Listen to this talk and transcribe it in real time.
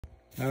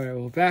Alright,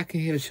 well, back in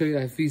here to show you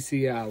that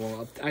VCR.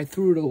 Well, I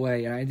threw it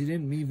away, and I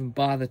didn't even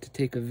bother to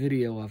take a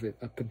video of it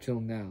up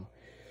until now.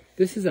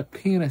 This is a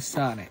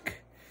Panasonic,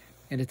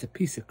 and it's a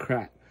piece of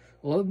crap.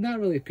 Well, not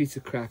really a piece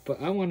of crap,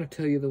 but I want to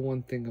tell you the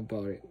one thing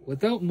about it.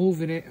 Without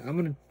moving it, I'm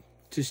going to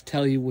just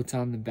tell you what's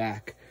on the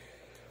back.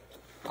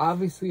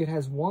 Obviously, it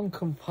has one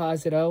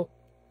composite out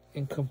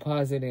and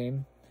composite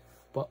in,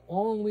 but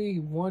only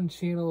one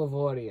channel of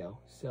audio.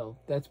 So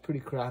that's pretty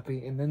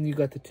crappy. And then you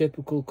got the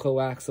typical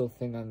coaxial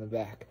thing on the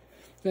back.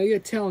 Now you're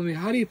telling me,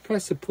 how do you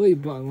press the play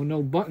button with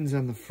no buttons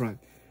on the front?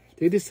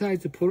 They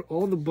decided to put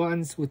all the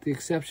buttons, with the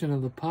exception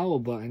of the power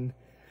button,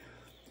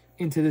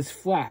 into this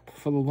flap.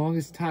 For the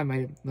longest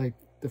time, like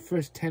the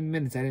first 10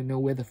 minutes, I didn't know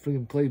where the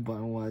freaking play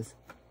button was.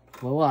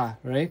 Voila,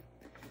 right?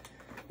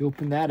 You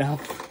open that up.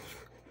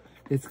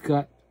 It's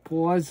got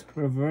pause,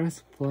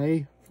 reverse,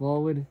 play,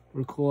 forward,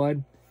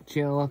 record,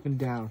 channel up and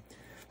down.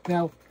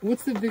 Now,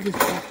 what's the biggest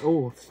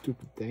oh,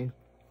 stupid thing.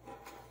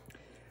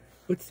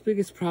 What's the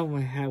biggest problem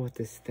I had with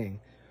this thing?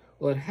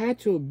 Well, it had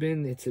to have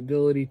been its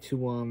ability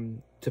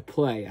to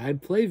play.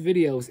 I'd play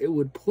videos, it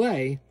would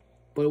play,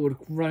 but it would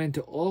run into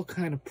all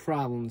kind of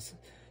problems.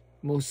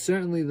 Most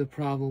certainly the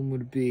problem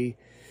would be,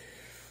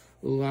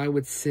 well, I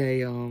would say,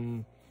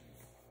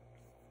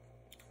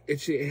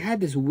 it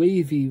had this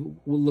wavy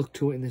look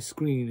to it in the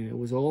screen, and it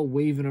was all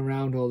waving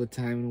around all the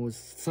time, and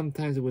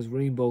sometimes it was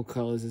rainbow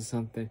colors or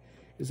something.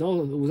 It was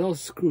all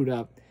screwed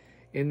up.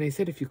 And they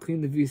said if you clean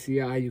the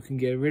VCR, you can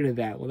get rid of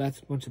that. Well, that's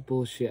a bunch of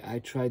bullshit. I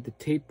tried the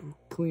tape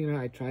cleaner.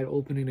 I tried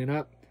opening it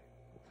up,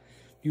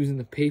 using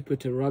the paper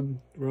to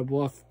rub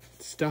off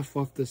stuff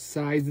off the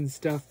sides and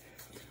stuff.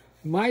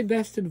 My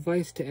best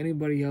advice to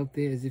anybody out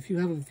there is if you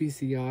have a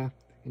VCR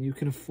and you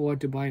can afford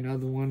to buy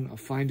another one or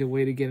find a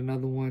way to get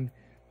another one,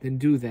 then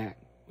do that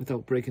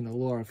without breaking the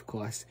law, of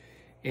course.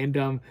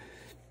 And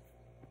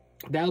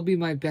that'll be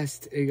my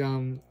best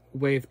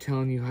way of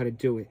telling you how to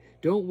do it.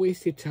 Don't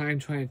waste your time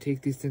trying to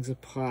take these things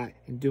apart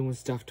and doing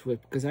stuff to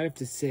it, because I have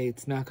to say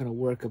it's not going to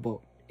work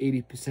about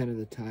 80% of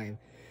the time.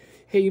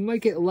 Hey, you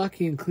might get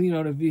lucky and clean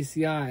out a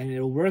VCR and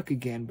it'll work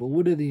again, but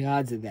what are the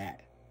odds of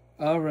that?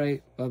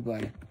 Alright,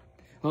 bye-bye.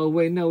 Oh,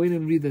 wait, no, we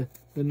didn't read the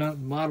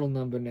model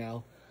number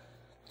now.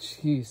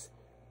 Jeez.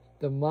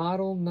 The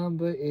model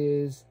number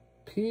is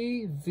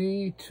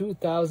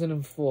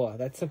PV-2004.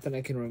 That's something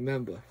I can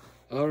remember.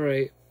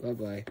 Alright,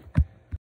 bye-bye.